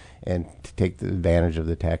contribution and to take the advantage of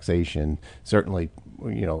the taxation, certainly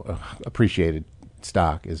appreciated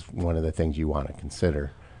stock is one of the things you want to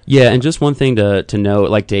consider. Yeah, and just one thing to note,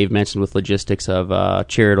 like Dave mentioned with logistics of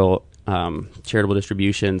charitable charitable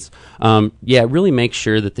distributions, really make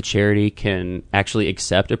sure that the charity can actually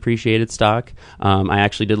accept appreciated stock. I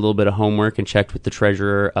actually did a little bit of homework and checked with the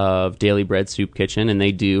treasurer of Daily Bread Soup Kitchen, and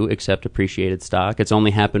they do accept appreciated stock. It's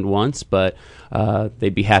only happened once, but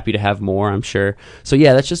they'd be happy to have more, I'm sure. So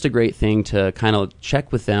yeah, that's just a great thing to kind of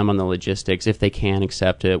check with them on the logistics, if they can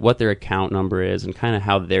accept it, what their account number is, and kind of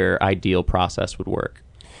how their ideal process would work.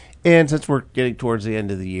 And since we're getting towards the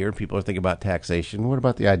end of the year, people are thinking about taxation. What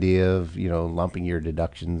about the idea of, lumping your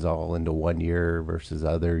deductions all into one year versus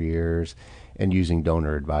other years and using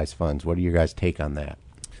donor advised funds? What do you guys take on that?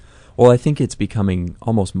 Well, I think it's becoming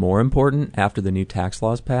almost more important after the new tax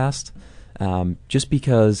laws passed, just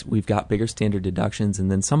because we've got bigger standard deductions,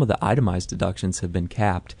 and then some of the itemized deductions have been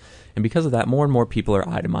capped. And because of that, more and more people are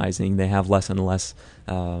itemizing. They have less and less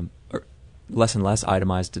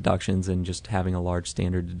itemized deductions, and just having a large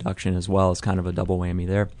standard deduction as well is kind of a double whammy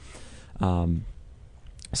there.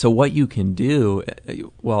 So what you can do,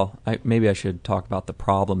 maybe I should talk about the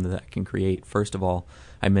problem that can create. First of all,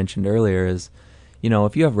 I mentioned earlier is,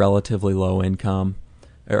 if you have relatively low income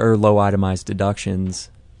or low itemized deductions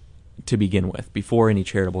to begin with, before any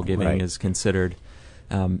charitable giving is considered,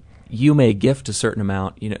 you may gift a certain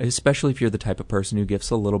amount, especially if you're the type of person who gifts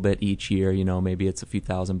a little bit each year. Maybe it's a few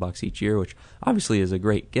 $1,000s each year, which obviously is a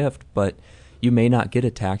great gift, but you may not get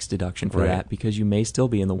a tax deduction for that, because you may still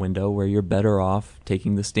be in the window where you're better off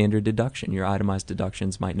taking the standard deduction. Your itemized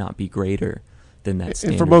deductions might not be greater than that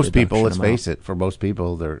standard deduction. And for most people, let's amount. face it, for most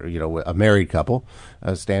people, they're a married couple,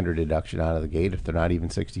 a standard deduction out of the gate, if they're not even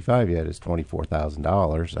 65 yet, is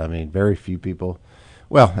 $24,000. I mean, very few people.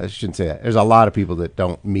 Well, I shouldn't say that. There's a lot of people that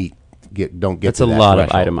don't get That's to a that lot threshold.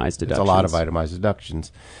 of itemized deductions. It's a lot of itemized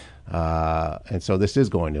deductions. And so this is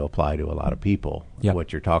going to apply to a lot of people. Yep.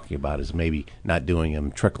 What you're talking about is maybe not doing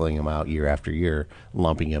them, trickling them out year after year,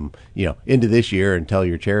 lumping them, into this year, and tell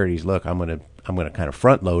your charities, look, I'm going to kind of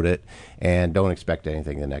front load it, and don't expect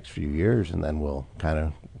anything the next few years, and then we'll kind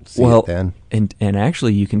of see it then. And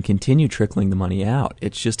actually, you can continue trickling the money out.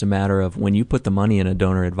 It's just a matter of when you put the money in a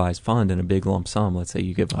donor advised fund in a big lump sum. Let's say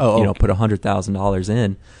you give, put $100,000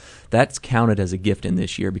 in. That's counted as a gift in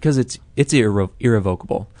this year because it's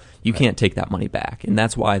irrevocable. You can't take that money back, and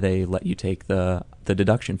that's why they let you take the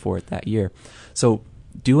deduction for it that year. So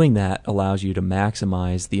doing that allows you to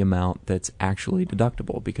maximize the amount that's actually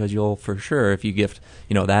deductible, because you'll, for sure, if you gift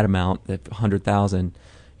that amount, that $100,000,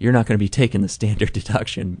 you're not going to be taking the standard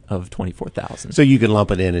deduction of $24,000. So you can lump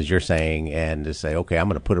it in, as you're saying, and just say, okay, I'm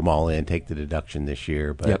going to put them all in, take the deduction this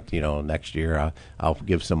year, but next year I'll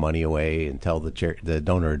give some money away and tell the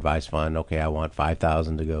donor advised fund, okay, I want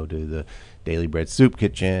 $5,000 to go to the Daily Bread Soup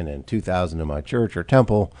Kitchen and $2,000 to my church or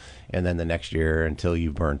temple, and then the next year until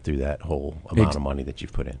you've burned through that whole amount of money that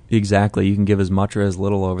you've put in. Exactly. You can give as much or as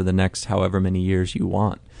little over the next however many years you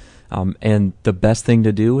want. And the best thing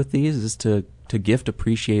to do with these is to gift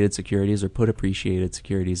appreciated securities or put appreciated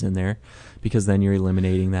securities in there, because then you're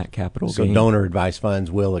eliminating that capital gain. So donor advised funds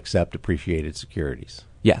will accept appreciated securities.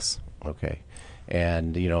 Yes. Okay.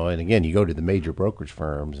 And, and again, you go to the major brokerage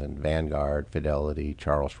firms, and Vanguard, Fidelity,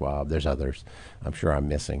 Charles Schwab, there's others I'm sure I'm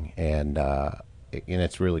missing. And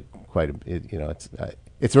it's really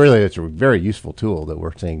it's a very useful tool that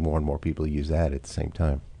we're seeing more and more people use that at the same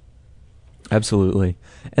time. Absolutely.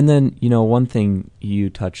 And then, one thing you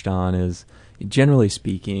touched on is, generally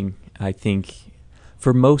speaking, I think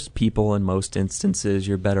for most people in most instances,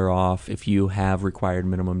 you're better off if you have required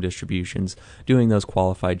minimum distributions doing those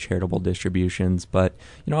qualified charitable distributions. But,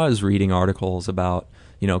 I was reading articles about,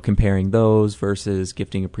 comparing those versus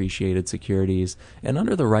gifting appreciated securities. And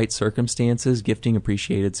under the right circumstances, gifting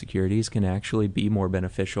appreciated securities can actually be more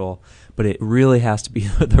beneficial, but it really has to be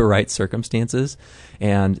the right circumstances.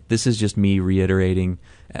 And this is just me reiterating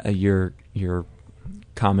your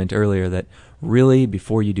comment earlier that really,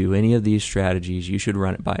 before you do any of these strategies, you should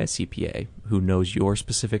run it by a CPA who knows your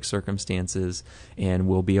specific circumstances and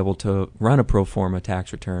will be able to run a pro forma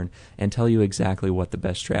tax return and tell you exactly what the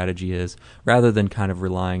best strategy is, rather than kind of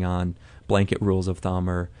relying on blanket rules of thumb.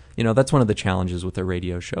 Or, that's one of the challenges with a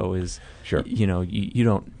radio show is, sure,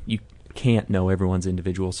 you can't know everyone's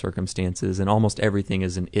individual circumstances, and almost everything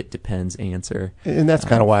is an "it depends" answer. And that's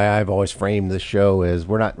kind of why I've always framed this show as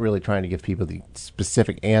we're not really trying to give people the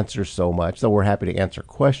specific answers so much, though we're happy to answer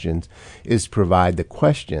questions, is provide the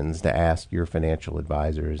questions to ask your financial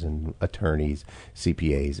advisors and attorneys,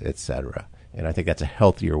 CPAs, etc. And I think that's a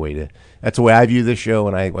healthier way that's the way I view this show,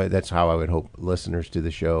 and that's how I would hope listeners to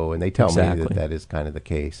the show, and they tell me that is kind of the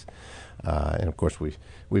case. And of course,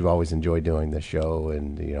 we've always enjoyed doing this show,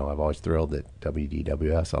 and I've always thrilled that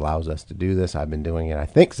WDWS allows us to do this. I've been doing it, I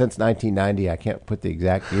think, since 1990. I can't put the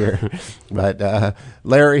exact year, but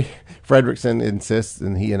Larry Fredrickson insists,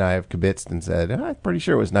 and he and I have kibitzed and said, I'm pretty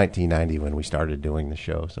sure it was 1990 when we started doing the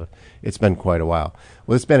show. So it's been quite a while.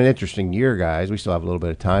 Well, it's been an interesting year, guys. We still have a little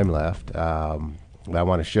bit of time left. I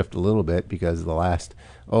want to shift a little bit because the last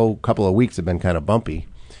couple of weeks have been kind of bumpy.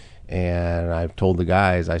 And I've told the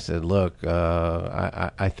guys, I said, look,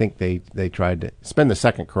 I think they tried to spend the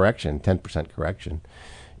second correction, 10% correction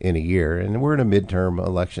in a year. And we're in a midterm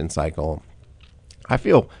election cycle. I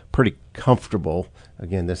feel pretty comfortable.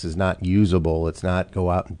 Again, this is not usable. It's not go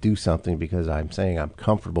out and do something, because I'm saying I'm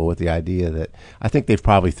comfortable with the idea that I think they've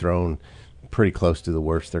probably thrown pretty close to the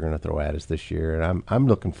worst they're going to throw at us this year. And I'm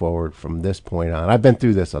looking forward from this point on. I've been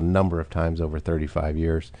through this a number of times over 35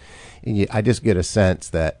 years. And I just get a sense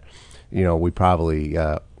that, we're probably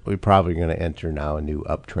going to enter now a new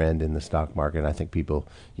uptrend in the stock market. And I think people,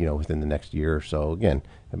 within the next year or so, again,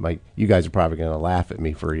 you guys are probably going to laugh at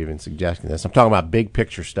me for even suggesting this. I'm talking about big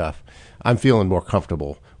picture stuff. I'm feeling more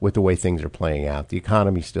comfortable with the way things are playing out. The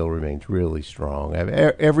economy still remains really strong.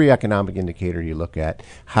 Every economic indicator you look at,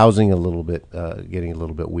 housing a little bit, getting a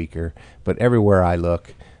little bit weaker, but everywhere I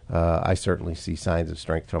look, I certainly see signs of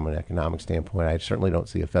strength from an economic standpoint. I certainly don't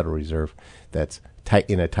see a Federal Reserve that's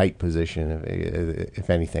in a tight position. If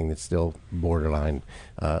anything, that's still borderline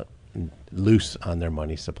loose on their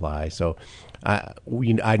money supply. So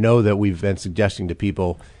I know that we've been suggesting to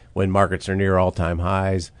people when markets are near all-time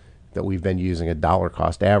highs that we've been using a dollar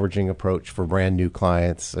cost averaging approach for brand new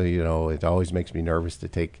clients. So, it always makes me nervous to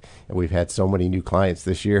take. We've had so many new clients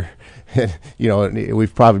this year.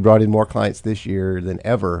 We've probably brought in more clients this year than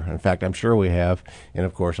ever. In fact, I'm sure we have. And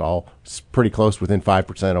of course, all pretty close within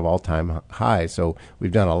 5% of all time highs. So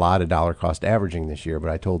we've done a lot of dollar cost averaging this year.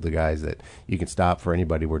 But I told the guys that you can stop for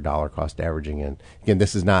anybody we're dollar cost averaging. And again,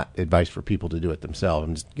 this is not advice for people to do it themselves.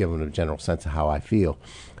 I'm just giving them a general sense of how I feel.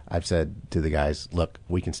 I've said to the guys, look,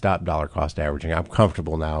 we can stop dollar cost averaging. I'm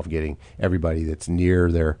comfortable now of getting everybody that's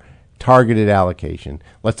near their targeted allocation.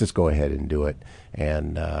 Let's just go ahead and do it,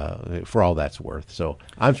 and for all that's worth. So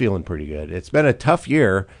I'm feeling pretty good. It's been a tough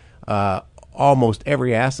year, almost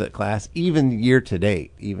every asset class, even year to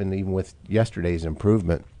date, even with yesterday's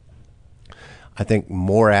improvement. I think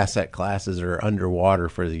more asset classes are underwater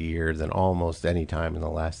for the year than almost any time in the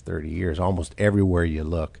last 30 years, almost everywhere you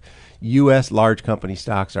look. U.S. large company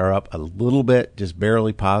stocks are up a little bit, just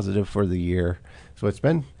barely positive for the year. So it's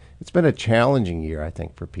been a challenging year, I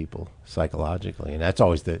think, for people psychologically, and that's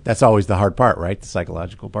always the hard part, right? The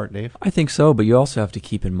psychological part, Dave. I think so, but you also have to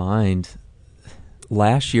keep in mind,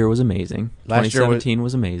 last year was amazing. 2017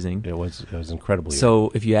 was amazing. It was incredibly.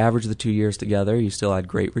 So if you average the 2 years together, you still had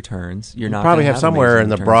great returns. You're not probably have somewhere in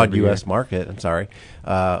the broad U.S. year. market. I'm sorry,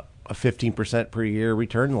 a 15% per year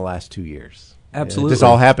return in the last 2 years. Absolutely. This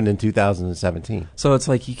all happened in 2017. So it's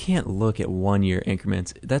like you can't look at 1 year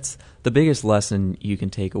increments. That's the biggest lesson you can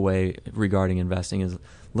take away regarding investing is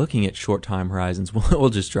looking at short time horizons will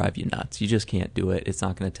just drive you nuts. You just can't do it. It's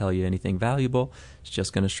not going to tell you anything valuable. It's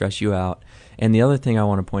just going to stress you out. And the other thing I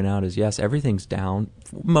want to point out is, yes, everything's down.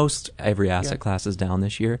 Most every asset class is down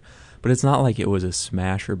this year. But it's not like it was a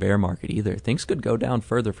smash or bear market either. Things could go down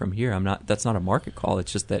further from here. That's not a market call.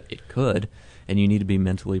 It's just that it could, and you need to be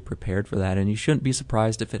mentally prepared for that. And you shouldn't be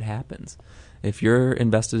surprised if it happens. If you're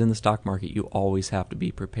invested in the stock market, you always have to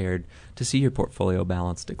be prepared to see your portfolio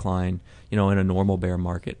balance decline. In a normal bear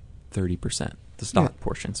market, 30%. The stock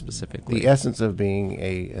portion specifically. The essence of being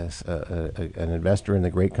an investor in the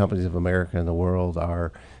great companies of America and the world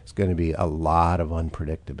is going to be a lot of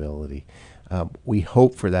unpredictability. We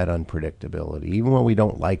hope for that unpredictability, even when we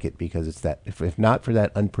don't like it, because it's that. If not for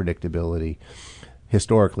that unpredictability,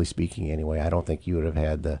 historically speaking, anyway, I don't think you would have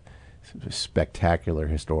had the spectacular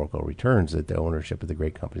historical returns that the ownership of the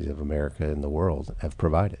great companies of America and the world have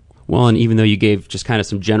provided. Well, and even though you gave just kind of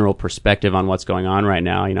some general perspective on what's going on right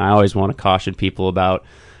now, I always want to caution people about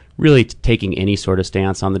really taking any sort of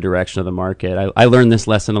stance on the direction of the market. I learned this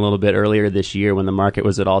lesson a little bit earlier this year when the market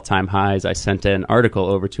was at all-time highs. I sent an article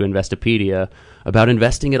over to Investopedia about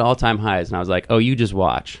investing at all-time highs, and I was like, oh, you just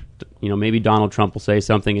watch. Maybe Donald Trump will say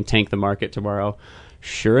something and tank the market tomorrow.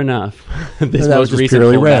 Sure enough, this that most was recent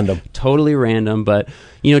purely pullback, random. Totally random. But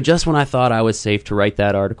just when I thought I was safe to write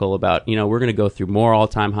that article about, we're going to go through more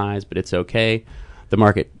all-time highs, but it's okay, the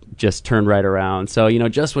market just turned right around. So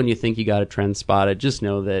just when you think you got a trend spotted, just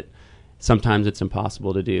know that sometimes it's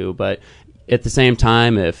impossible to do. But at the same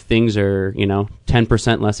time, if things are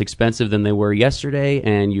 10% less expensive than they were yesterday,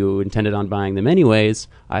 and you intended on buying them anyways,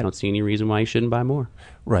 I don't see any reason why you shouldn't buy more.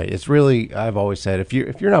 Right. It's really, I've always said, if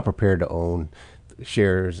you're not prepared to own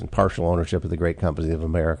shares and partial ownership of the great companies of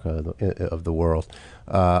America, of the world,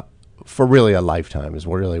 for really a lifetime is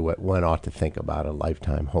really what one ought to think about, a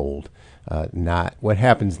lifetime hold. Not what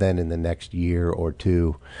happens then in the next year or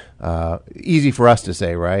two. Easy for us to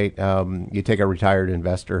say, right? You take a retired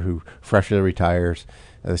investor who freshly retires,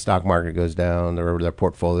 the stock market goes down, their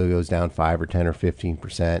portfolio goes down 5 or 10 or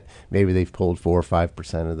 15%. Maybe they've pulled 4 or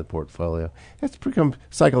 5% of the portfolio. It's become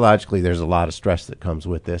psychologically, there's a lot of stress that comes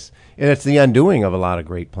with this, and it's the undoing of a lot of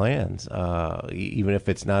great plans. Even if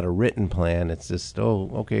it's not a written plan, it's just,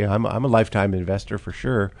 okay, I'm a lifetime investor for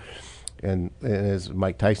sure. And as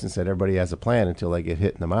Mike Tyson said, everybody has a plan until they get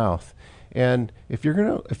hit in the mouth. And if you're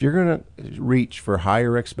gonna reach for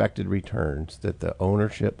higher expected returns that the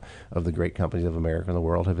ownership of the great companies of America and the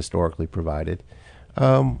world have historically provided,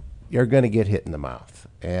 you're going to get hit in the mouth,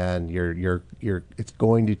 and it's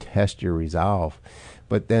going to test your resolve.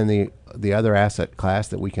 But then the other asset class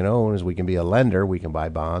that we can own is we can be a lender. We can buy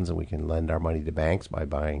bonds, and we can lend our money to banks by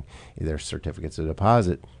buying either certificates of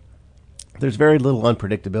deposit. There's very little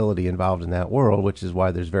unpredictability involved in that world, which is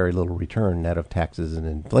why there's very little return net of taxes and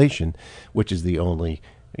inflation, which is the only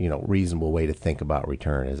reasonable way to think about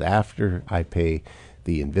return is after I pay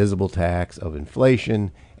the invisible tax of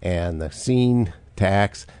inflation and the seen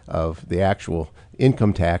tax of the actual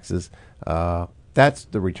income taxes. That's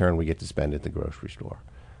the return we get to spend at the grocery store.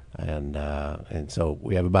 And so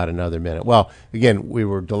we have about another minute. Well, again, we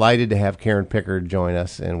were delighted to have Karen Pickard join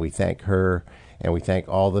us, and we thank her. And we thank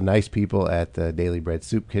all the nice people at the Daily Bread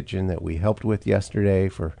Soup Kitchen that we helped with yesterday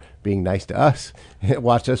for being nice to us.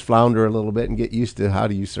 Watch us flounder a little bit and get used to how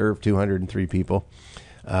do you serve 203 people.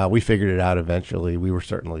 We figured it out eventually. We were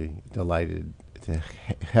certainly delighted to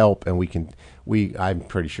help, and I'm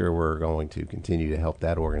pretty sure we're going to continue to help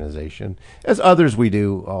that organization, as others we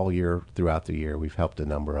do all year throughout the year. We've helped a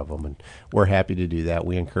number of them, and we're happy to do that.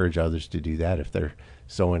 We encourage others to do that if they're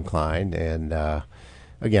so inclined. And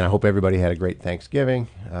again, I hope everybody had a great Thanksgiving.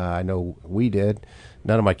 I know we did.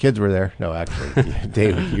 None of my kids were there. No, actually,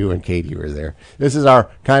 David, you and Katie were there. This is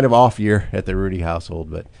our kind of off year at the Rudy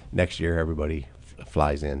household, but next year everybody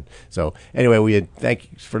flies in. So anyway,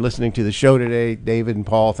 thanks for listening to the show today. David and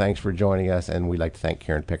Paul, thanks for joining us, and we'd like to thank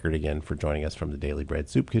Karen Pickard again for joining us from the Daily Bread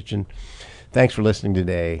Soup Kitchen. Thanks for listening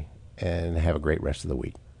today, and have a great rest of the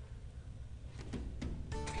week.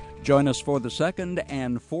 Join us for the second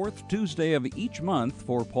and fourth Tuesday of each month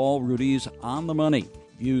for Paul Rudy's On the Money.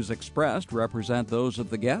 Views expressed represent those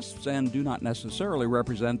of the guests and do not necessarily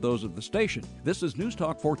represent those of the station. This is News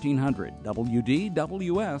Talk 1400,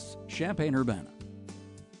 WDWS, Champaign-Urbana.